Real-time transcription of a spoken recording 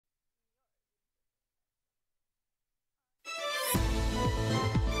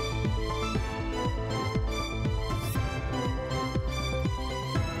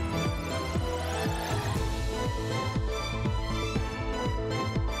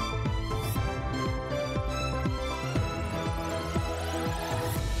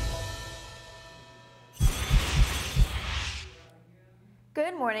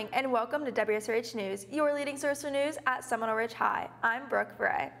morning and welcome to Wsrh News, your leading source for news at Seminole Ridge High. I'm Brooke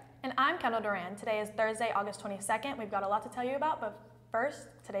Wsrh. And I'm Kendall Duran. Today is Thursday, August 22nd. We've got a lot to tell you about, but first,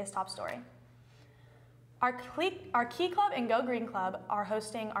 today's top story. Our Key Club and Go Green Club are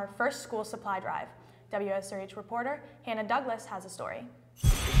hosting our first school supply drive. Wsrh reporter Hannah Douglas has a story. The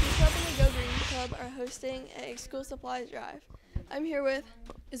Key Club and the Go Green Club are hosting a school supplies drive. I'm here with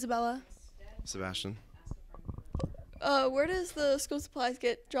Isabella. Sebastian. Where does the school supplies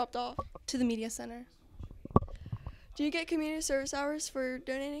get dropped off? To the media center. Do you get community service hours for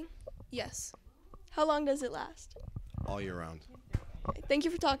donating? Yes. How long does it last? All year round. Thank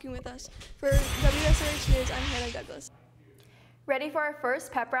you for talking with us. For Wsrh News, I'm Hannah Douglas. Ready for our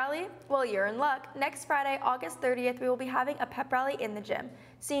first pep rally? Well, you're in luck. Next Friday, August 30th, we will be having a pep rally in the gym.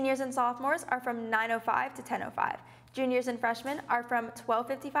 Seniors and sophomores are from 9:05 to 10:05. Juniors and freshmen are from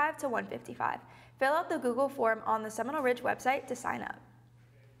 12:55 to 1:55. Fill out the Google form on the Seminole Ridge website to sign up.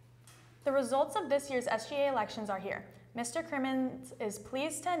 The results of this year's SGA elections are here. Mr. Crimmins is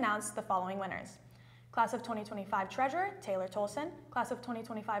pleased to announce the following winners. Class of 2025 Treasurer, Taylor Tolson. Class of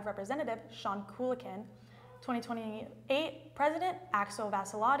 2025 Representative, Sean Kulikin. 2028 President, Axel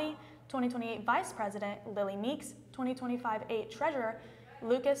Vassilotti. 2028 Vice President, Lily Meeks. 2025 8 Treasurer,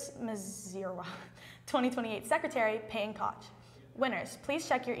 Lucas Mazira. 2028 Secretary, Peyton Koch. Winners, please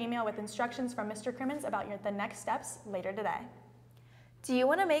check your email with instructions from Mr. Crimmins about the next steps later today. Do you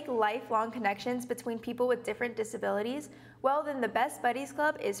want to make lifelong connections between people with different disabilities? Well, then the Best Buddies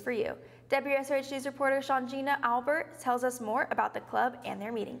Club is for you. Wsrh News reporter Shangina Albert tells us more about the club and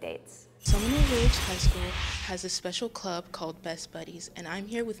their meeting dates. Seminole Ridge High School has a special club called Best Buddies, and I'm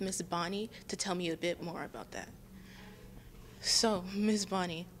here with Miss Bonnie to tell me a bit more about that. So, Miss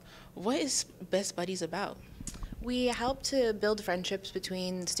Bonnie, what is Best Buddies about? We help to build friendships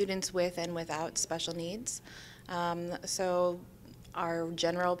between students with and without special needs. So our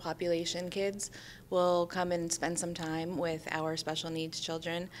general population kids will come and spend some time with our special needs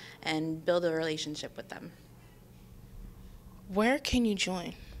children and build a relationship with them. Where can you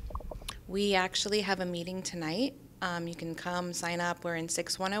join? We actually have a meeting tonight. You can come sign up. We're in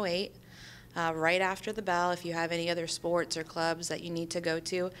 6108. Right after the bell, if you have any other sports or clubs that you need to go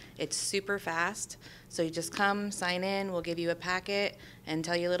to, it's super fast. So you just come, sign in, we'll give you a packet and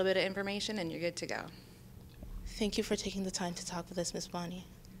tell you a little bit of information and you're good to go. Thank you for taking the time to talk with us, Miss Bonnie.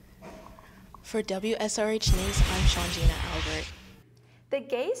 For Wsrh News, I'm Shangina Albert. The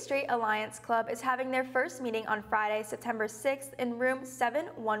Gay Straight Alliance Club is having their first meeting on Friday, September 6th in room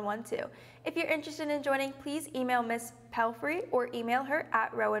 7112. If you're interested in joining, please email Ms. Pelfrey or email her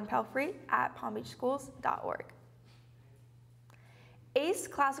at rowanpelfrey@palmbeachschools.org. ACE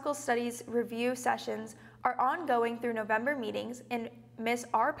Classical Studies review sessions are ongoing through November meetings in Ms.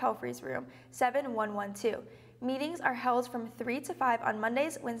 R. Pelfrey's room, 7112. Meetings are held from 3 to 5 on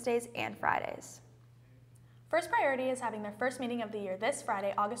Mondays, Wednesdays, and Fridays. First Priority is having their first meeting of the year this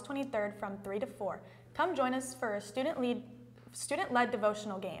Friday, August 23rd from 3 to 4. Come join us for student-led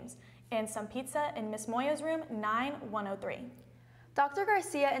devotional games and some pizza in Miss Moya's room, 9103. Dr.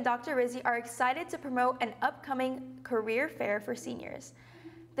 Garcia and Dr. Rizzi are excited to promote an upcoming career fair for seniors.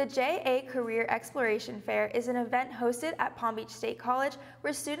 The JA Career Exploration Fair is an event hosted at Palm Beach State College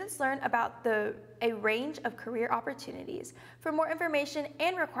where students learn about a range of career opportunities. For more information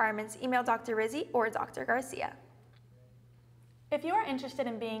and requirements, email Dr. Rizzi or Dr. Garcia. If you are interested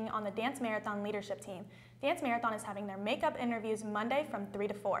in being on the Dance Marathon leadership team, Dance Marathon is having their makeup interviews Monday from 3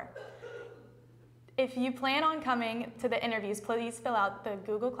 to 4. If you plan on coming to the interviews, please fill out the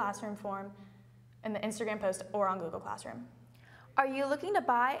Google Classroom form in the Instagram post or on Google Classroom. Are you looking to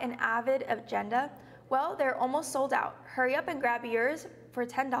buy an Avid agenda? Well, they're almost sold out. Hurry up and grab yours for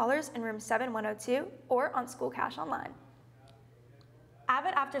 $10 in room 7102 or on School Cash Online.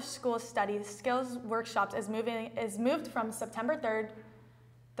 Avid After School Studies Skills Workshops is moved from September 3rd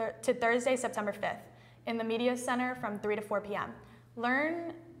to Thursday, September 5th in the Media Center from 3 to 4 p.m.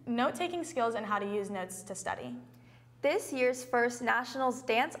 Learn note-taking skills and how to use notes to study. This year's first Nationals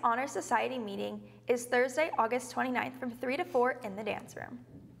Dance Honor Society meeting is Thursday, August 29th from 3 to 4 in the dance room.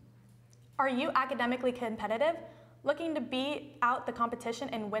 Are you academically competitive? Looking to beat out the competition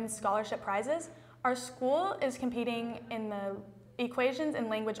and win scholarship prizes? Our school is competing in the Equations and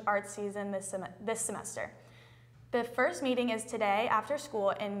Language Arts season this semester. The first meeting is today after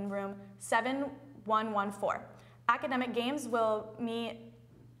school in room 7114. Academic games will meet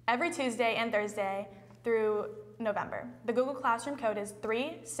every Tuesday and Thursday through November. The Google Classroom code is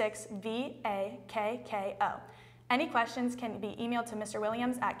 36VAKKO. Any questions can be emailed to Mr.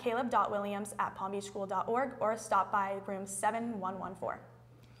 Williams at caleb.williams@palmbeachschool.org or stop by room 7114.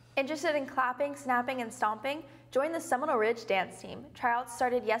 Interested in clapping, snapping, and stomping? Join the Seminole Ridge dance team. Tryouts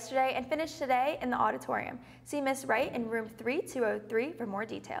started yesterday and finished today in the auditorium. See Miss Wright in room 3203 for more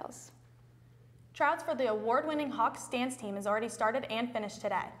details. Tryouts for the award-winning Hawks dance team has already started and finished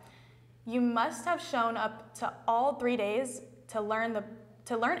today. You must have shown up to all 3 days to learn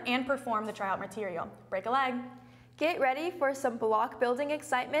and perform the tryout material. Break a leg. Get ready for some block building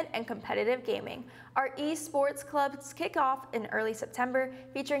excitement and competitive gaming. Our esports clubs kick off in early September,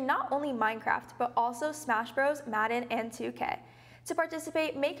 featuring not only Minecraft, but also Smash Bros, Madden, and 2K. To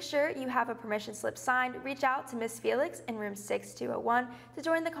participate, make sure you have a permission slip signed. Reach out to Miss Felix in room 6201 to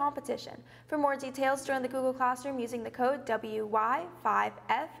join the competition. For more details, join the Google Classroom using the code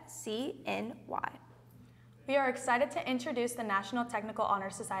WY5FCNY. We are excited to introduce the National Technical Honor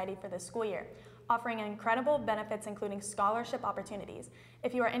Society for this school year, offering incredible benefits including scholarship opportunities.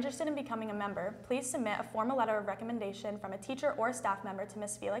 If you are interested in becoming a member, please submit a formal letter of recommendation from a teacher or staff member to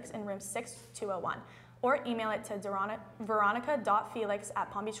Ms. Felix in room 6201, or email it to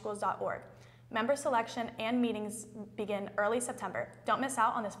veronica.felix@palmbeachschools.org. Member selection and meetings begin early September. Don't miss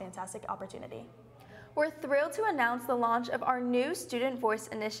out on this fantastic opportunity. We're thrilled to announce the launch of our new Student Voice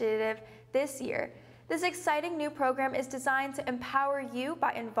initiative this year. This exciting new program is designed to empower you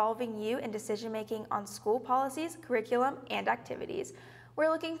by involving you in decision-making on school policies, curriculum, and activities. We're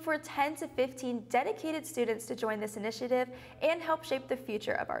looking for 10 to 15 dedicated students to join this initiative and help shape the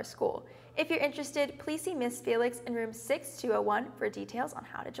future of our school. If you're interested, please see Ms. Felix in room 6201 for details on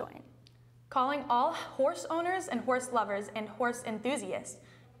how to join. Calling all horse owners and horse lovers and horse enthusiasts,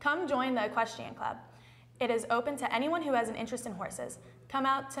 come join the Equestrian Club. It is open to anyone who has an interest in horses. Come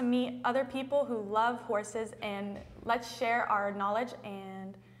out to meet other people who love horses, and let's share our knowledge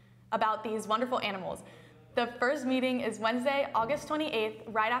and about these wonderful animals. The first meeting is Wednesday, August 28th,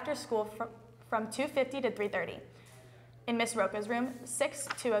 right after school from 2:50 to 3:30 in Miss Roca's room,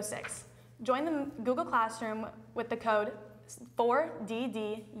 6206. Join the Google Classroom with the code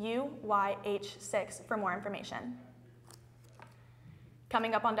 4DDUYH6 for more information.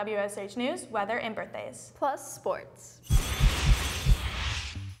 Coming up on WSRH News, weather and birthdays. Plus sports.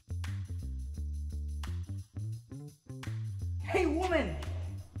 Hey, woman!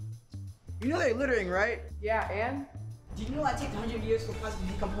 You know they're littering, right? Yeah, and? Do you know that takes 100 years for plastic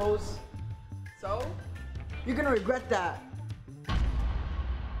to decompose? So? You're gonna regret that.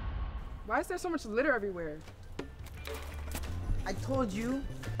 Why is there so much litter everywhere? I told you.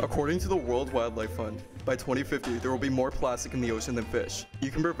 According to the World Wildlife Fund, by 2050, there will be more plastic in the ocean than fish. You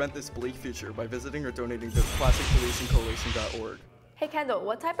can prevent this bleak future by visiting or donating to plasticpollutioncoalition.org. Hey Kendall,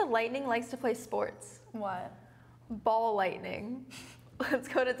 what type of lightning likes to play sports? What? Ball lightning. Let's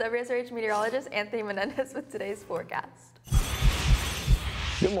go to WSRH meteorologist Anthony Menendez with today's forecast.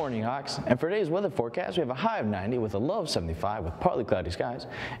 Good morning, Hawks. And for today's weather forecast, we have a high of 90 with a low of 75 with partly cloudy skies.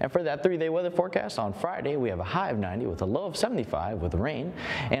 And for that 3-day weather forecast, on Friday, we have a high of 90 with a low of 75 with rain.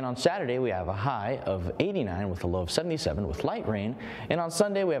 And on Saturday, we have a high of 89 with a low of 77 with light rain. And on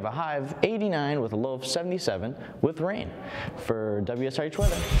Sunday, we have a high of 89 with a low of 77 with rain. For WSRH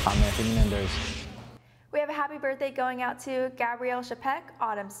weather, I'm Anthony Menendez. We have a happy birthday going out to Gabrielle Chapek,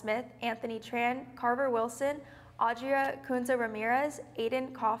 Autumn Smith, Anthony Tran, Carver Wilson, Audria Kunza Ramirez,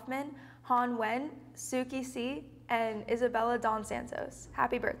 Aiden Kaufman, Han Wen, Suki C, and Isabella Don Santos.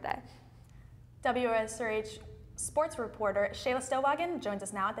 Happy birthday. WSRH sports reporter Shayla Stillwagon joins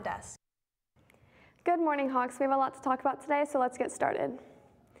us now at the desk. Good morning, Hawks. We have a lot to talk about today, so let's get started.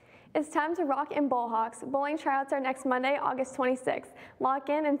 It's time to rock and bowl, Hawks. Bowling tryouts are next Monday, August 26th. Lock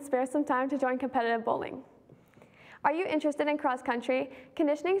in and spare some time to join competitive bowling. Are you interested in cross country?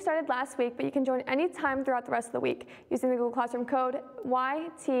 Conditioning started last week, but you can join any time throughout the rest of the week using the Google Classroom code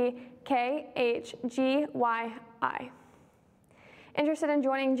YTKHGYI. Interested in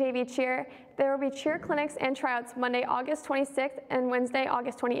joining JV Cheer? There will be cheer clinics and tryouts Monday, August 26th and Wednesday,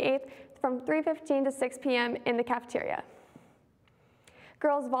 August 28th from 3:15 to 6 p.m. in the cafeteria.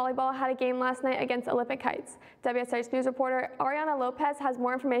 Girls volleyball had a game last night against Olympic Heights. WSRH News reporter Ariana Lopez has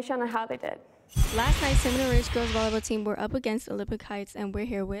more information on how they did. Last night, Seminole Ridge girls volleyball team were up against Olympic Heights, and we're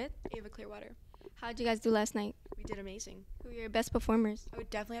here with Ava Clearwater. How did you guys do last night? We did amazing. Who were your best performers? I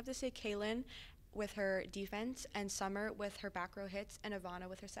would definitely have to say Kaylin with her defense, and Summer with her back row hits, and Ivana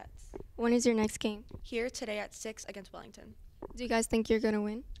with her sets. When is your next game? Here today at 6 against Wellington. Do you guys think you're going to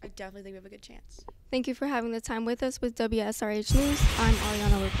win? I definitely think we have a good chance. Thank you for having the time with us with WSRH News. I'm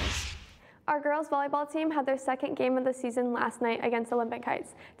Ariana Lopez. Our girls volleyball team had their second game of the season last night against Olympic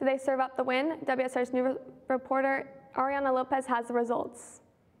Heights. Did they serve up the win? WSR's new reporter Ariana Lopez has the results.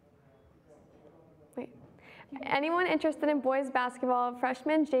 Anyone interested in boys basketball,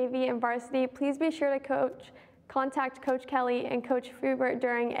 freshman, JV, and varsity, please be sure to contact Coach Kelly and Coach Fubert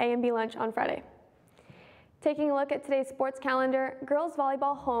during A and B lunch on Friday. Taking a look at today's sports calendar, girls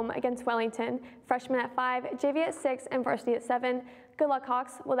volleyball home against Wellington, freshmen at 5, JV at 6, and varsity at 7. Good luck,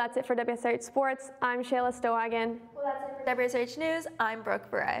 Hawks. Well, that's it for WSRH Sports. I'm Shayla Stowagen. Well, that's it for WSRH News. I'm Brooke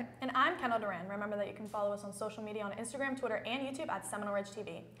Beret. And I'm Kendall Duran. Remember that you can follow us on social media on Instagram, Twitter, and YouTube at Seminole Ridge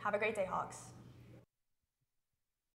TV. Have a great day, Hawks.